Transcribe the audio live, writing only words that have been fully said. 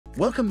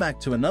Welcome back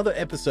to another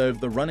episode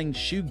of the Running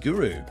Shoe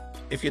Guru.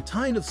 If you're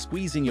tired of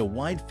squeezing your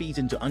wide feet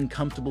into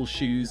uncomfortable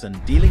shoes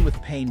and dealing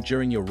with pain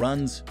during your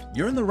runs,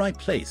 you're in the right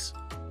place.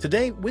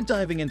 Today, we're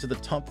diving into the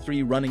top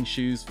 3 running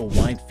shoes for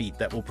wide feet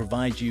that will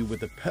provide you with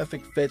the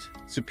perfect fit,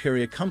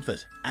 superior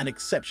comfort, and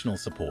exceptional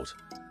support.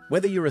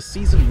 Whether you're a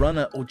seasoned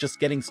runner or just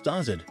getting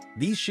started,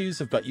 these shoes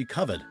have got you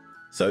covered.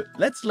 So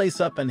let's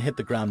lace up and hit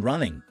the ground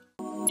running.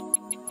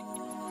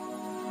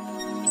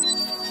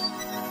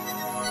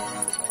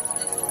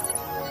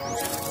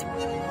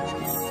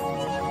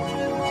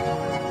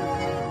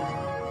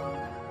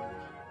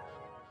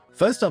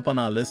 First up on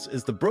our list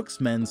is the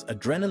Brooks Men's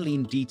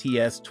Adrenaline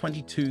DTS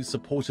 22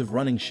 Supportive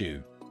Running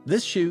Shoe.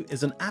 This shoe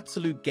is an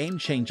absolute game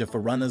changer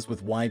for runners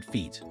with wide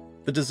feet.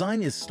 The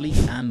design is sleek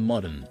and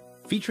modern,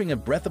 featuring a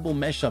breathable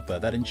mesh upper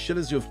that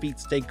ensures your feet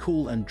stay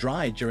cool and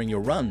dry during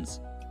your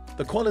runs.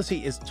 The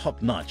quality is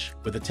top-notch,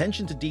 with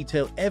attention to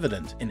detail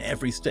evident in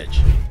every stitch.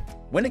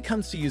 When it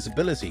comes to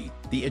usability,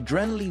 the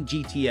Adrenaline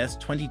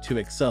GTS 22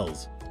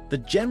 excels. The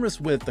generous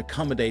width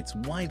accommodates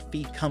wide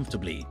feet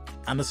comfortably,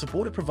 and the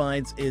support it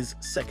provides is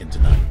second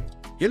to none.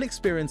 You'll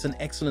experience an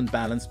excellent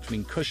balance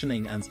between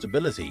cushioning and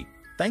stability,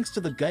 thanks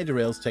to the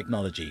Guiderails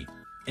technology.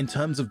 In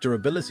terms of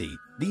durability,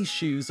 these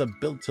shoes are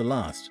built to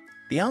last.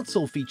 The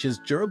outsole features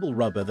durable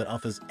rubber that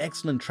offers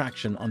excellent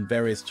traction on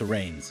various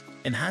terrains,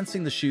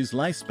 enhancing the shoe's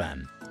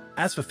lifespan.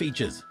 As for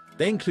features,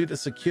 they include a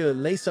secure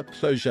lace-up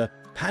closure,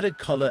 padded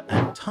collar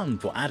and tongue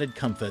for added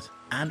comfort,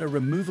 and a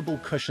removable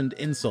cushioned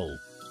insole.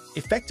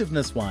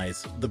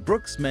 Effectiveness-wise, the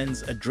Brooks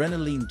Men's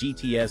Adrenaline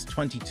GTS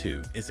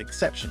 22 is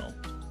exceptional.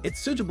 It's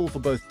suitable for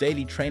both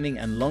daily training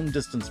and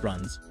long-distance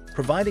runs,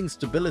 providing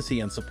stability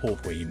and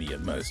support where you need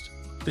it most.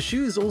 The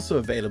shoe is also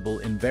available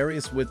in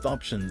various width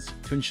options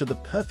to ensure the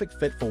perfect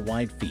fit for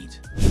wide feet.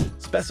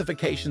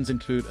 Specifications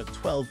include a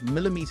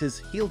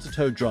 12mm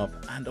heel-to-toe drop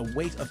and a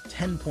weight of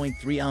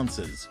 10.3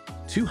 ounces,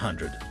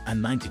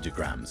 292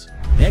 grams.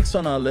 Next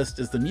on our list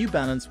is the New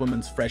Balance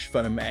Women's Fresh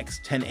Foam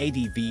X10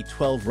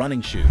 ADV12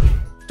 running shoe.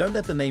 Don't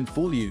let the name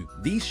fool you,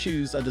 these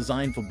shoes are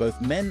designed for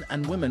both men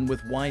and women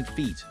with wide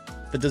feet.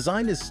 The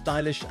design is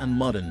stylish and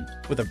modern,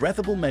 with a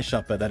breathable mesh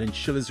upper that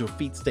ensures your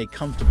feet stay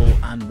comfortable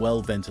and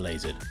well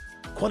ventilated.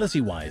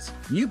 Quality-wise,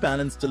 New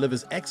Balance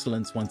delivers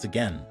excellence once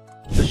again.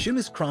 The shoe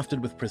is crafted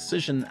with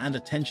precision and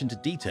attention to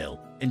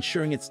detail,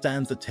 ensuring it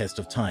stands the test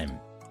of time.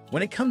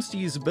 When it comes to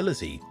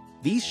usability,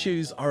 these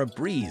shoes are a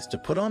breeze to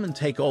put on and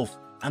take off,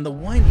 and the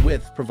wide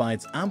width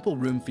provides ample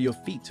room for your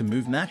feet to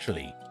move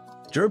naturally.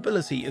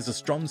 Durability is a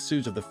strong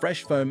suit of the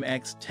Fresh Foam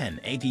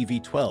X10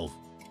 ADV12.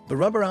 The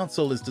rubber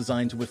outsole is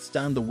designed to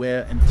withstand the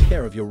wear and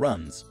tear of your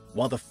runs,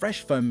 while the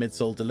Fresh Foam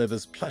midsole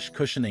delivers plush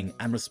cushioning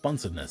and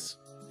responsiveness.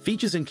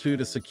 Features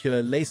include a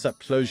secure lace-up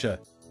closure,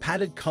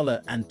 padded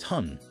collar and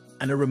tongue,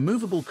 and a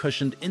removable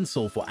cushioned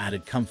insole for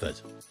added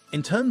comfort.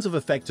 In terms of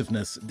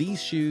effectiveness,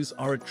 these shoes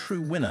are a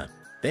true winner.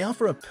 They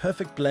offer a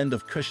perfect blend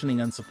of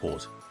cushioning and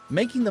support,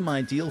 making them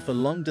ideal for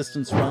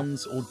long-distance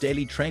runs or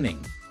daily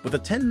training. With a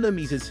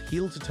 10mm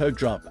heel-to-toe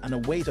drop and a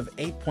weight of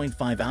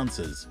 8.5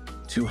 ounces,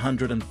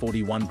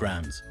 241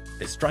 grams,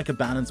 they strike a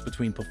balance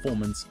between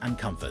performance and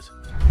comfort.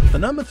 The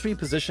number 3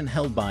 position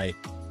held by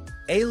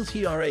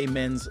ALTRA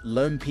Men's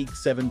Lone Peak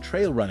 7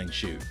 Trail Running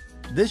Shoe.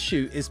 This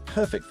shoe is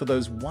perfect for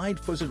those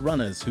wide-footed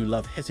runners who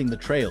love hitting the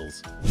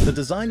trails. The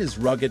design is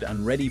rugged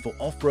and ready for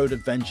off-road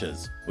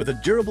adventures, with a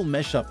durable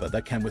mesh upper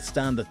that can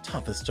withstand the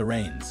toughest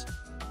terrains.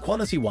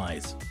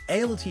 Quality-wise,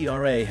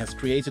 ALTRA has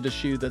created a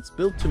shoe that's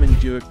built to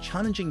endure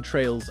challenging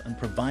trails and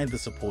provide the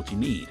support you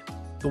need.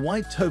 The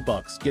wide toe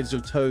box gives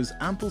your toes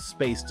ample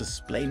space to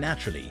splay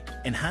naturally,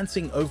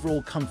 enhancing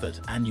overall comfort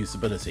and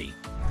usability.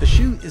 The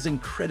shoe is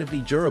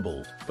incredibly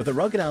durable, with a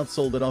rugged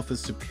outsole that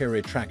offers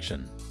superior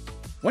traction.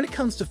 When it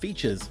comes to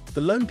features, the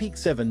Lone Peak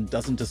 7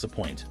 doesn't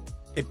disappoint.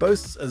 It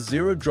boasts a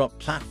zero-drop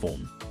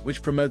platform,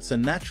 which promotes a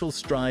natural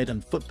stride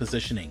and foot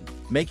positioning,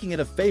 making it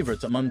a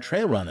favorite among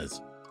trail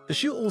runners. The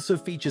shoe also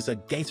features a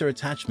gaiter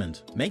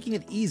attachment, making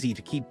it easy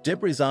to keep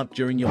debris out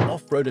during your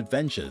off-road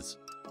adventures.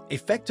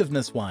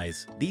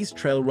 Effectiveness-wise, these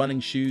trail running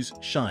shoes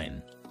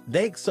shine.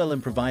 They excel in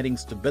providing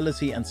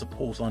stability and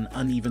support on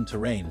uneven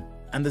terrain,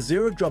 and the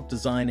zero-drop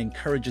design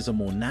encourages a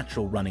more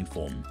natural running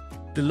form.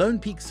 The Lone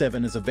Peak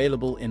 7 is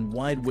available in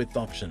wide-width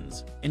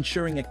options,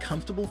 ensuring a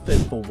comfortable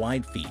fit for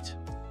wide feet.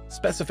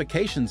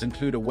 Specifications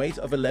include a weight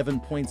of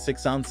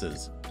 11.6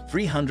 ounces,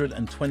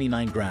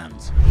 329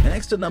 grams.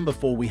 Next at number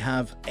 4 we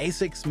have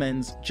ASICS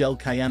Men's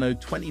Gel-Kayano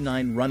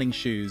 29 running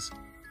shoes.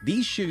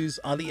 These shoes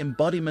are the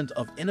embodiment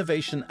of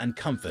innovation and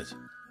comfort.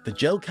 The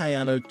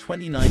Gel-Kayano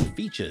 29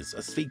 features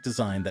a sleek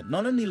design that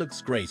not only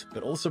looks great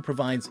but also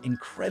provides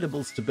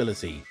incredible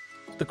stability.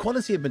 The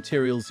quality of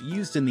materials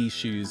used in these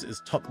shoes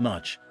is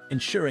top-notch,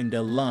 ensuring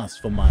they'll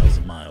last for miles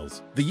and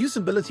miles. The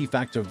usability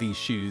factor of these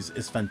shoes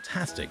is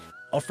fantastic,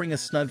 offering a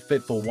snug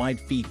fit for wide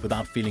feet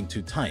without feeling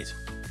too tight.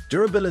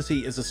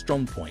 Durability is a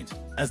strong point,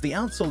 as the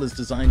outsole is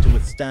designed to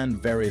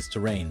withstand various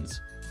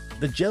terrains.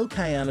 The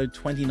Gel-Kayano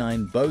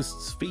 29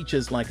 boasts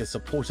features like a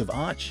supportive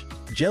arch,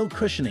 gel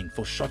cushioning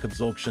for shock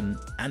absorption,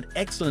 and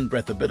excellent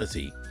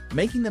breathability,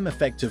 making them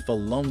effective for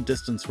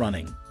long-distance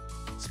running.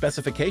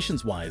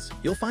 Specifications-wise,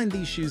 you'll find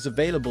these shoes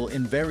available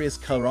in various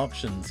color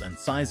options and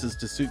sizes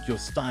to suit your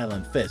style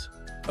and fit.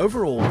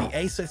 Overall, the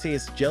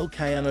ASICS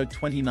Gel-Kayano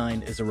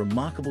 29 is a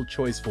remarkable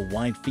choice for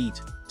wide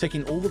feet,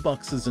 ticking all the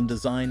boxes in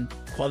design,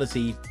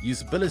 quality,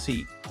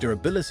 usability,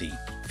 durability,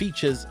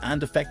 features,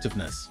 and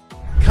effectiveness.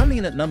 Coming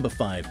in at number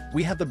 5,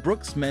 we have the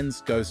Brooks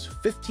Men's Ghost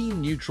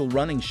 15 Neutral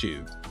Running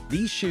Shoe.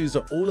 These shoes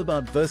are all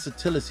about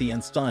versatility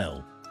and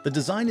style. The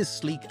design is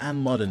sleek and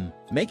modern,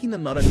 making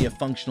them not only a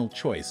functional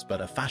choice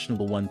but a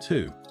fashionable one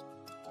too.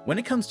 When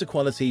it comes to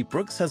quality,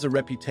 Brooks has a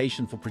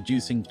reputation for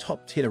producing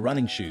top-tier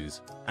running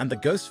shoes, and the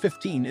Ghost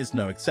 15 is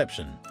no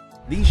exception.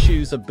 These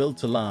shoes are built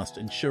to last,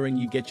 ensuring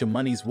you get your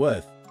money's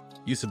worth.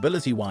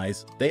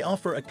 Usability-wise, they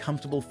offer a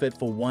comfortable fit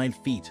for wide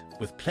feet,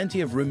 with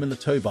plenty of room in the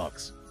toe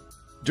box.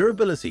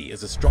 Durability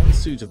is a strong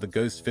suit of the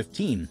Ghost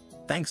 15,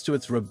 thanks to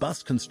its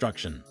robust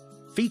construction.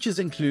 Features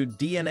include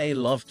DNA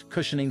loft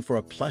cushioning for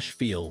a plush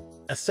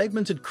feel, a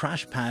segmented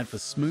crash pad for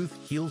smooth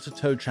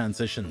heel-to-toe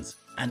transitions,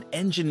 and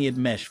engineered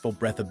mesh for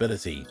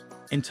breathability.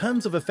 In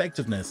terms of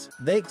effectiveness,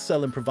 they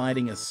excel in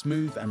providing a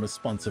smooth and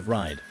responsive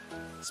ride.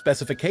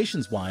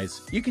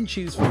 Specifications-wise, you can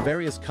choose from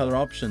various color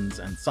options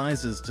and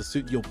sizes to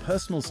suit your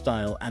personal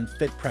style and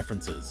fit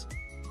preferences.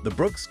 The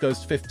Brooks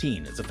Ghost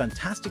 15 is a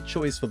fantastic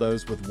choice for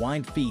those with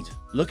wide feet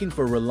looking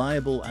for a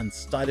reliable and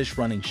stylish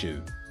running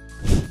shoe.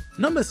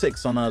 Number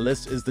 6 on our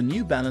list is the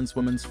New Balance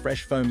Women's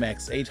Fresh Foam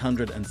X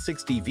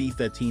 860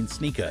 V13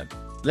 sneaker.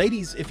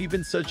 Ladies, if you've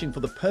been searching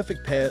for the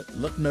perfect pair,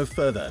 look no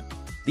further.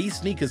 These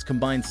sneakers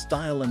combine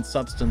style and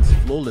substance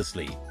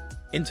flawlessly.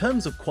 In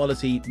terms of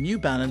quality, New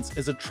Balance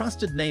is a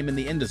trusted name in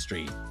the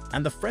industry,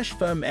 and the Fresh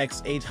Foam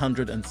X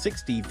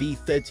 860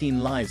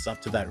 V13 lives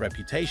up to that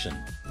reputation.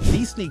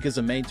 These sneakers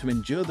are made to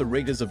endure the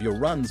rigors of your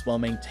runs while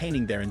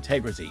maintaining their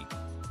integrity.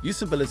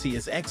 Usability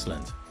is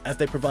excellent, as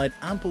they provide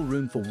ample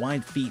room for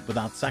wide feet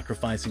without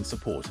sacrificing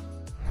support.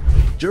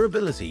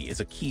 Durability is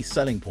a key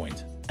selling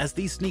point, as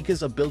these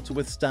sneakers are built to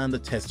withstand the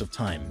test of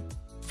time.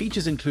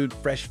 Features include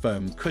fresh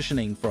foam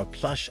cushioning for a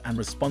plush and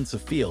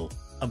responsive feel,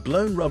 a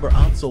blown rubber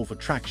outsole for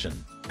traction,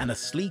 and a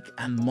sleek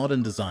and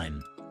modern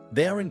design.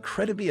 They are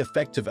incredibly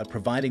effective at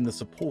providing the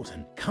support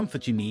and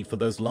comfort you need for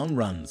those long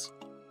runs.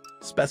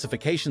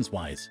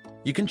 Specifications-wise,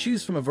 you can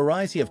choose from a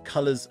variety of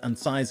colors and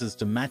sizes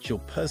to match your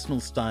personal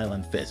style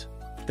and fit.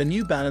 The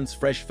New Balance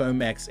Fresh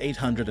Foam X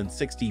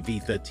 860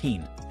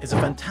 V13 is a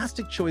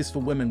fantastic choice for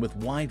women with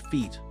wide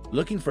feet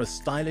looking for a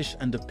stylish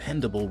and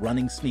dependable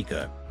running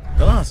sneaker.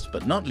 Last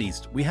but not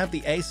least, we have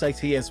the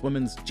ASICS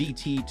Women's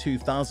GT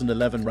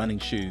 2011 running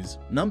shoes,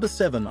 number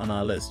 7 on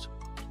our list.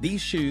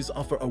 These shoes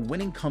offer a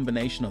winning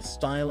combination of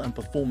style and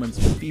performance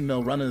for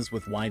female runners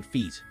with wide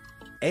feet.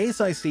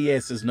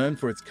 ASICS is known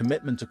for its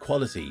commitment to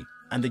quality,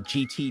 and the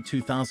GT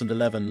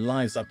 2011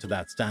 lives up to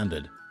that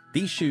standard.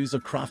 These shoes are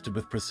crafted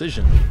with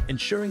precision,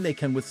 ensuring they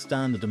can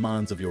withstand the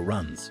demands of your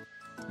runs.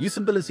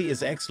 Usability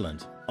is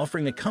excellent,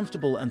 offering a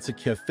comfortable and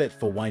secure fit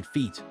for wide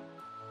feet.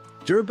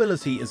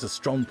 Durability is a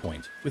strong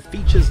point, with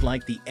features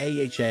like the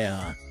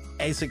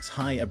ASICS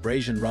High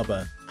Abrasion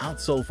Rubber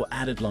outsole for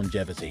added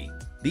longevity.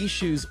 These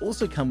shoes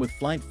also come with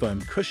flight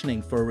foam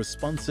cushioning for a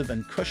responsive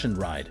and cushioned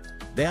ride.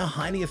 They are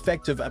highly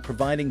effective at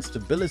providing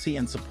stability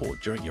and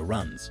support during your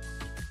runs.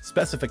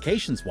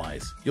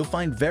 Specifications-wise, you'll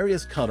find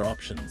various color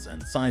options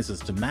and sizes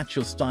to match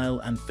your style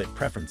and fit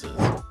preferences.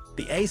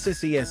 The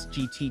ASICS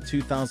GT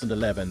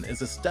 2011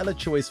 is a stellar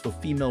choice for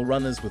female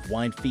runners with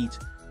wide feet,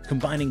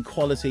 combining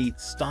quality,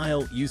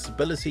 style,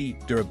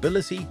 usability,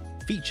 durability,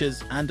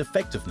 features, and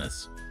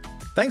effectiveness.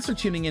 Thanks for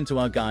tuning into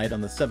our guide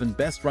on the 7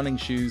 best running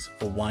shoes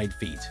for wide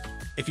feet.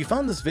 If you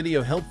found this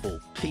video helpful,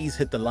 please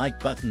hit the like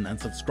button and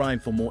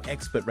subscribe for more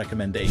expert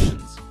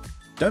recommendations.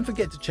 Don't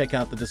forget to check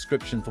out the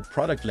description for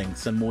product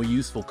links and more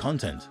useful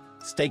content.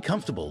 Stay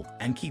comfortable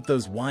and keep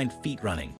those wide feet running.